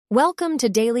Welcome to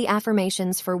Daily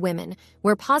Affirmations for Women,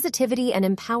 where positivity and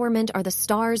empowerment are the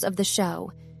stars of the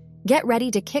show. Get ready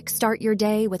to kickstart your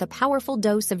day with a powerful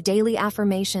dose of daily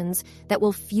affirmations that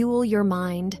will fuel your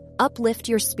mind, uplift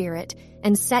your spirit,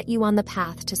 and set you on the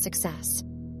path to success.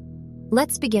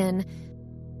 Let's begin.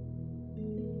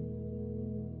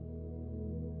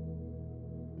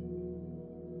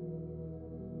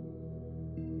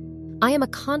 I am a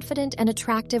confident and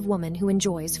attractive woman who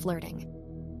enjoys flirting.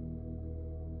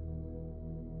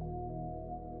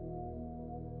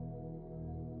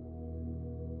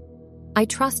 I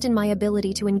trust in my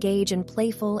ability to engage in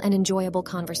playful and enjoyable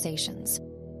conversations.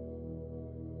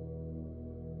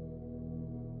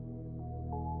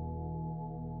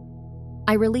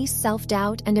 I release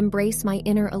self-doubt and embrace my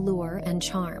inner allure and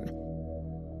charm.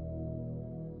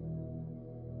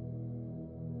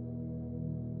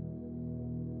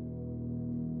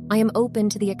 I am open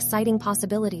to the exciting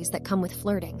possibilities that come with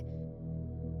flirting.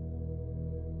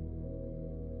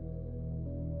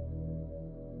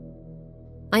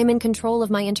 I am in control of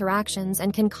my interactions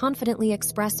and can confidently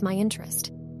express my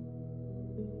interest.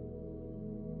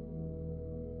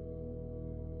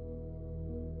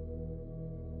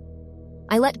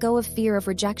 I let go of fear of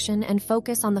rejection and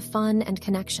focus on the fun and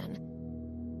connection.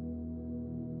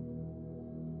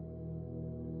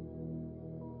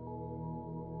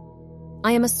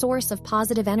 I am a source of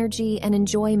positive energy and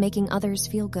enjoy making others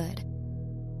feel good.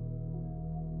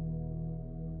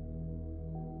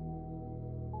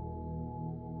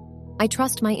 I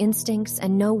trust my instincts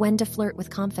and know when to flirt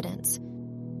with confidence.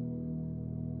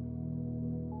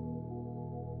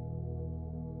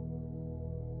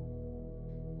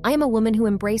 I am a woman who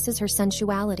embraces her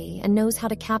sensuality and knows how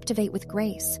to captivate with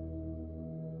grace.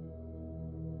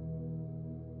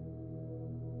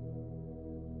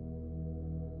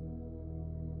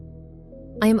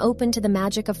 I am open to the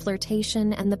magic of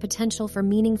flirtation and the potential for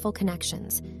meaningful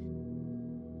connections.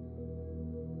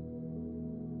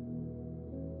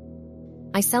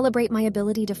 I celebrate my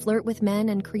ability to flirt with men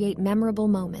and create memorable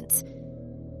moments.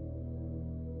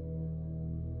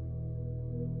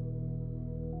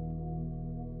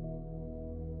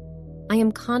 I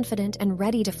am confident and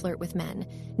ready to flirt with men,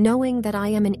 knowing that I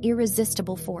am an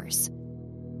irresistible force.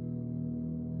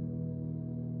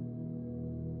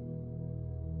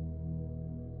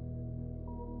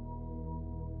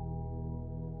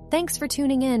 Thanks for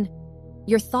tuning in.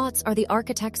 Your thoughts are the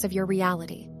architects of your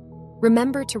reality.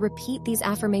 Remember to repeat these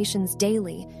affirmations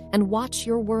daily and watch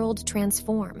your world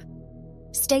transform.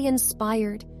 Stay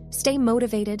inspired, stay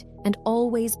motivated, and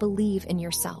always believe in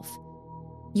yourself.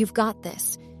 You've got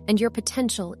this, and your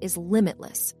potential is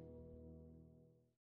limitless.